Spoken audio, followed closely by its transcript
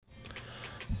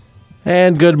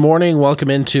And good morning. Welcome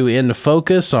into In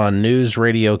Focus on News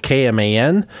Radio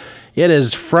KMAN. It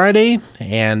is Friday,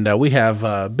 and we have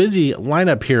a busy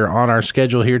lineup here on our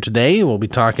schedule here today. We'll be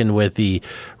talking with the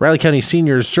Riley County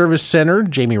Seniors Service Center.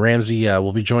 Jami Ramsey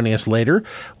will be joining us later.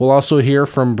 We'll also hear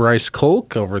from Bryce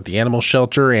Caulk over at the Animal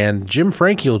Shelter, and Jim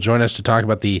Frankie will join us to talk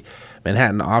about the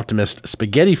Manhattan Optimist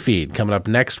Spaghetti Feed coming up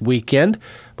next weekend.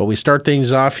 But we start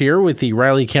things off here with the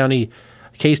Riley County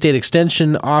K-State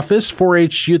Extension Office.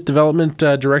 4-H Youth Development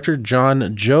Director John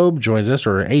Jobe joins us,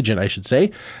 or agent, I should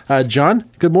say. John,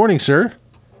 good morning, sir.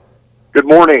 Good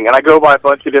morning, and I go by a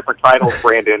bunch of different titles,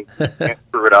 Brandon. Can't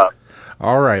screw it up.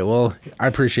 All right, well, I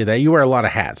appreciate that. You wear a lot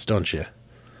of hats, don't you?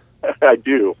 I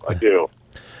do.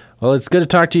 Well, it's good to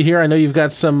talk to you here. I know you've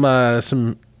got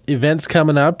some events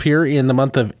coming up here in the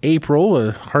month of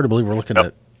April. Hard to believe we're looking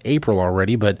at April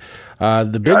already, but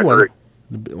the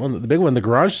big one, the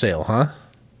garage sale, huh?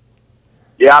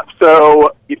 Yeah,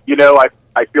 so,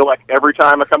 I feel like every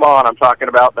time I come on, I'm talking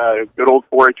about the good old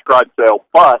 4-H garage sale,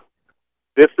 but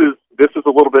this is a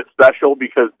little bit special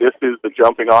because this is the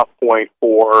jumping off point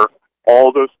for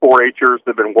all those 4-Hers that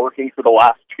have been working for the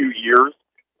last 2 years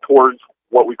towards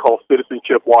what we call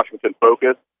Citizenship Washington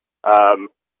Focus,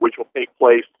 which will take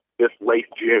place this late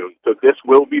June. So this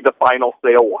will be the final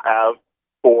sale we'll have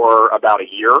for about a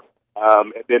year.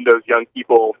 And then those young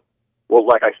people will,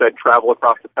 like I said, travel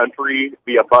across the country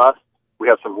via bus. We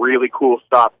have some really cool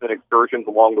stops and excursions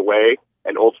along the way,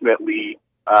 and ultimately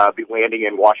be landing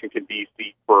in Washington,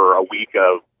 D.C. for a week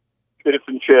of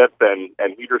citizenship and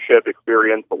leadership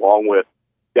experience, along with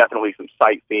definitely some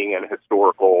sightseeing and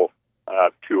historical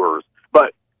tours.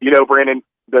 But, Brandon,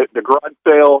 the garage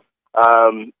sale,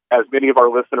 as many of our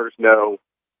listeners know,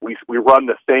 we run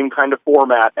the same kind of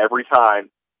format every time.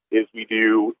 Is we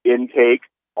do intake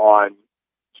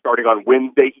starting on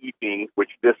Wednesday evening, which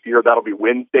this year that'll be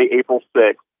Wednesday, April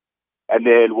 6th, and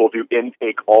then we'll do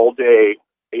intake all day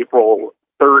April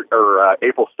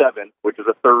 7th, which is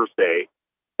a Thursday,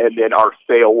 and then our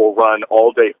sale will run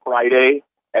all day Friday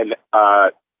and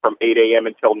from 8 a.m.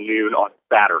 until noon on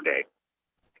Saturday.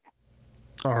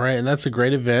 All right, and that's a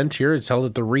great event here. It's held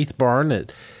at the Wreath Barn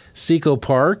at Seco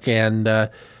Park, and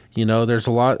there's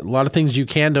a lot of things you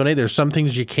can donate. There's some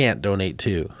things you can't donate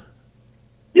to.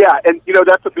 Yeah, and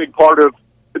that's a big part of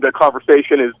the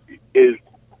conversation is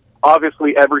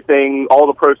obviously everything, all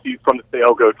the proceeds from the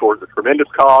sale go towards a tremendous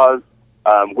cause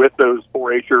with those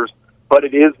 4-Hers, but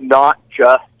it is not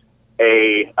just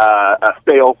a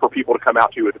sale for people to come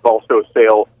out to. It's also a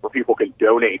sale where people can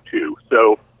donate to.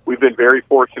 So we've been very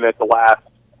fortunate the last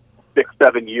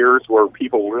 6-7 years where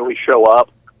people really show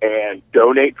up and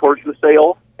donate towards the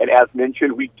sale. And as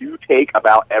mentioned, we do take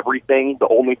about everything. The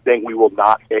only thing we will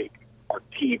not take are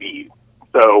TVs.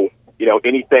 So,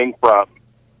 anything from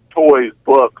toys,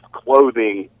 books,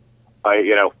 clothing,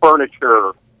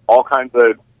 furniture, all kinds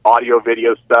of audio,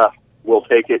 video stuff, we'll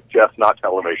take it, just not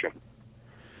television.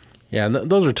 Yeah, and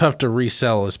those are tough to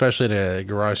resell, especially at a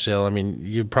garage sale. I mean,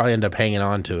 you probably end up hanging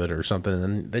on to it or something,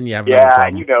 and then you have another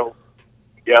problem.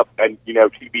 Yep, and,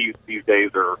 TVs these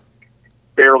days are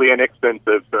fairly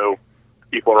inexpensive, so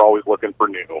people are always looking for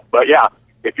new. But yeah,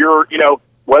 if you're,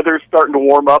 weather's starting to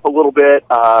warm up a little bit.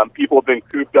 People have been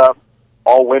cooped up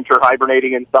all winter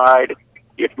hibernating inside.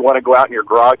 If you want to go out in your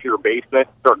garage or your basement,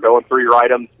 start going through your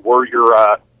items, we're your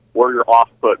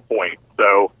off-put point.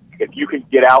 So if you can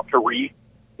get out to Wreath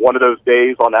one of those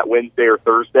days on that Wednesday or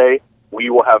Thursday, we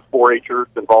will have 4-Hers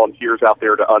and volunteers out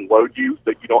there to unload you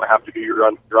so you don't have to do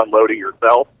your unloading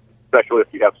yourself, especially if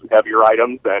you have some heavier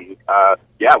items. And,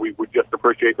 we would just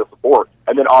appreciate the support.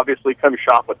 And then obviously come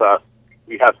shop with us.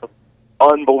 We have some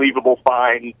unbelievable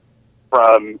finds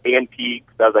from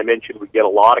antiques. As I mentioned, we get a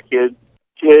lot of kids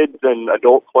and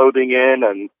adult clothing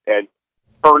in and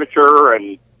furniture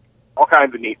and all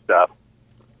kinds of neat stuff.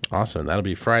 Awesome. That'll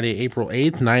be Friday, April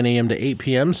 8th, 9 a.m. to 8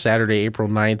 p.m., Saturday, April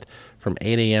 9th from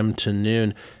 8 a.m. to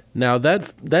noon. Now,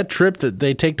 that trip that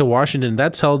they take to Washington,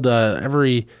 that's held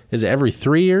every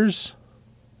 3 years?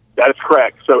 That is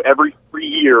correct. So every 3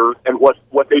 years, and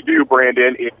what they do,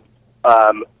 Brandon, is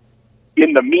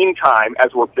in the meantime,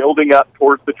 as we're building up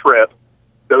towards the trip,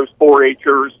 those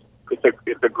 4-Hers,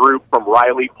 it's a group from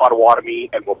Riley, Potawatomi,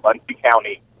 and Wabunsee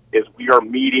County, is we are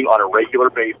meeting on a regular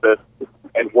basis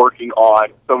and working on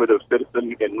some of those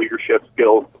citizen and leadership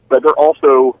skills, but they're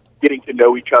also getting to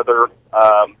know each other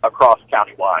across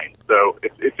county lines. So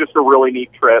it's just a really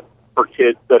neat trip for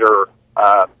kids that are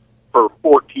for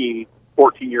 14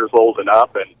 years old and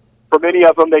up, and for many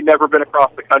of them, they've never been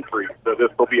across the country, so this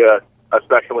will be a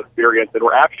special experience, and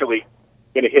we're actually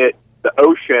going to hit the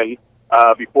ocean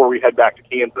before we head back to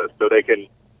Kansas, so they can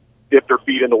dip their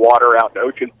feet in the water out in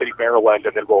Ocean City, Maryland,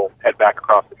 and then we'll head back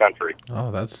across the country.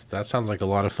 Oh, that sounds like a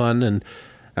lot of fun. And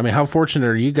I mean, how fortunate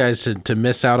are you guys to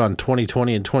miss out on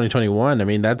 2020 and 2021? I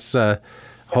mean, that's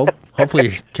hopefully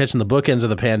you're catching the bookends of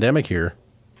the pandemic here.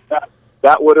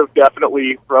 That would have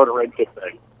definitely thrown a wrench in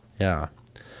things. Yeah.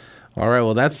 All right.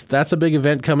 Well, that's a big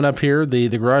event coming up here. The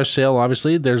garage sale,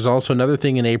 obviously. There's also another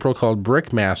thing in April called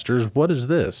Brick Masters. What is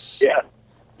this?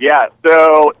 Yeah.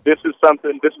 So this is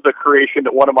a creation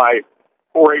that one of my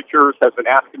 4-H'ers has been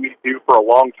asking me to do for a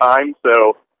long time.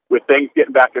 So with things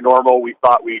getting back to normal, we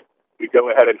thought we'd go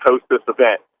ahead and host this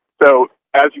event. So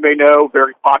as you may know,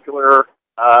 very popular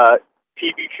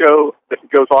TV show that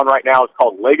goes on right now is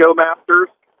called Lego Masters.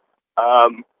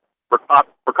 For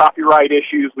copyright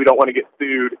issues, we don't want to get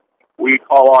sued. We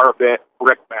call our event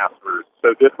Brick Masters.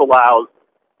 So this allows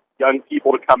young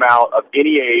people to come out of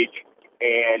any age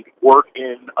and work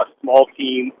in a small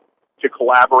team to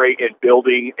collaborate in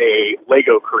building a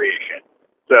Lego creation.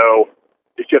 So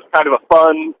it's just kind of a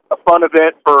fun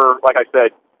event for, like I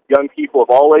said, young people of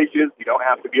all ages. You don't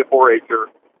have to be a 4-H'er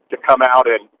to come out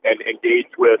and engage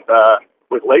with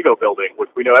Lego building, which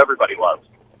we know everybody loves.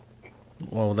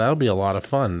 Well, that'll be a lot of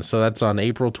fun. So that's on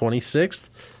April 26th,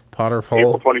 Potter Hall.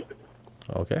 April 26th.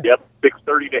 Okay. Yep,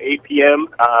 6:30 to 8 p.m.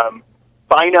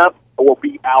 Sign up will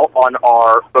be out on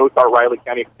both our Riley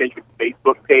County Extension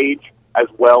Facebook page as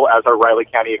well as our Riley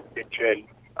County Extension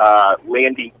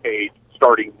landing page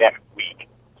starting next week.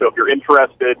 So if you're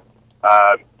interested,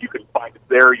 you can find us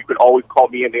there. You can always call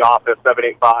me in the office,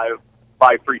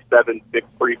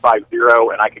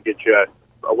 785-537-6350, and I can get you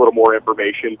a little more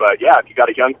information. But yeah, if you got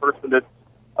a young person that's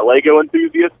a Lego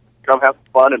enthusiast, come have some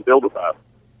fun and build with us.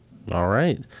 All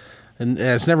right. And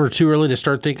it's never too early to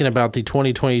start thinking about the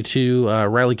 2022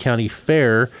 Riley County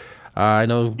Fair. I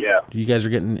know you guys are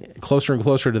getting closer and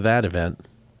closer to that event.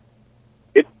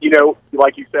 It's,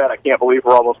 like you said, I can't believe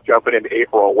we're almost jumping into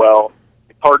April. Well,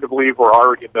 it's hard to believe we're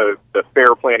already in the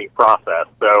fair planning process.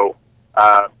 So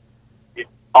it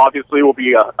obviously will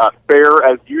be a fair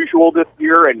as usual this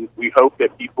year, and we hope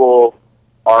that people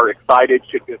are excited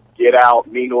to just get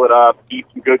out, mingle it up, eat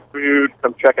some good food,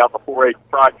 come check out the 4-H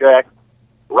project,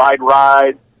 ride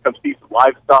rides, come see some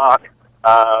livestock.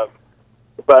 But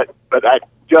that,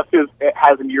 just as it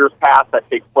has in years past, that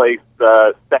takes place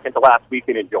second to last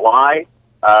weekend in July.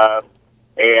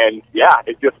 And yeah,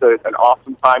 it's just an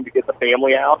awesome time to get the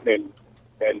family out and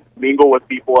mingle with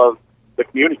people of the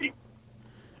community.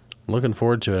 Looking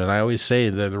forward to it. And I always say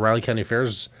that the Riley County Fair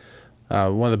is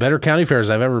one of the better county fairs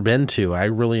I've ever been to. I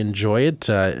really enjoy it.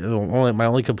 My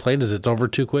only complaint is it's over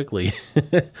too quickly.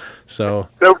 So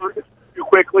it's over too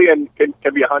quickly and can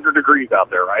be 100 degrees out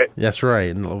there, right? That's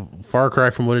right. And far cry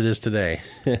from what it is today.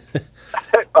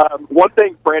 One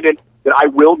thing, Brandon, that I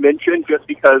will mention just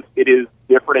because it is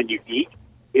different and unique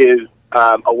is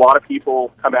a lot of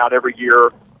people come out every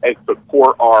year and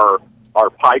support our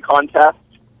pie contest.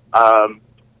 And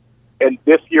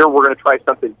this year we're going to try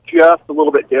something just a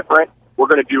little bit different. We're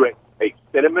going to do a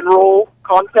cinnamon roll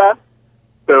contest.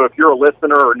 So if you're a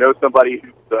listener or know somebody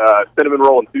who's a cinnamon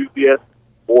roll enthusiast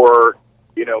or,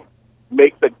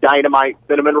 makes a dynamite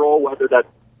cinnamon roll, whether that's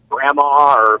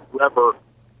grandma or whoever,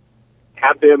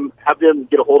 have them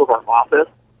get a hold of our office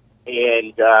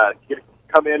and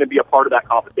come in and be a part of that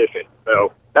competition.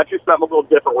 So that's just something a little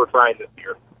different we're trying this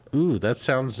year. Ooh, that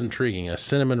sounds intriguing. A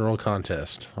cinnamon roll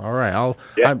contest. All right.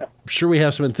 I'm sure we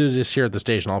have some enthusiasts here at the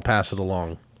station. I'll pass it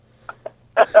along.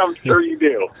 I'm sure you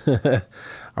do.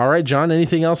 All right, John,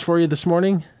 anything else for you this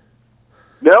morning?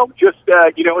 No, just,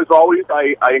 as always,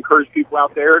 I encourage people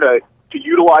out there to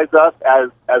utilize us as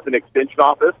an extension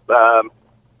office.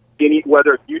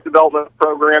 Whether it's youth development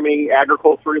programming,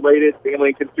 agriculture-related, family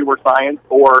and consumer science,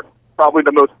 or probably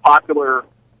the most popular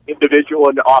individual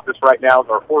in the office right now is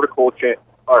our horticulture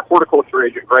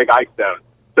agent, Greg Eyestone.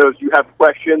 So if you have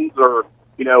questions or,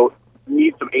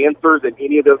 need some answers in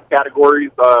any of those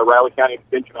categories, Riley County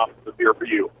Extension Office is here for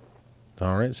you.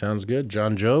 All right, sounds good.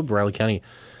 John Jobe, Riley County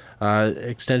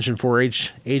Extension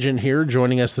 4-H agent here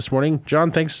joining us this morning.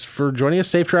 John, thanks for joining us.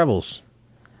 Safe travels.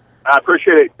 I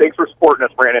appreciate it. Thanks for supporting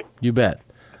us, Brandon. You bet.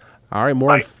 All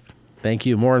right, thank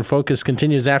you. More in Focus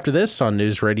continues after this on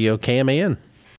News Radio KMAN.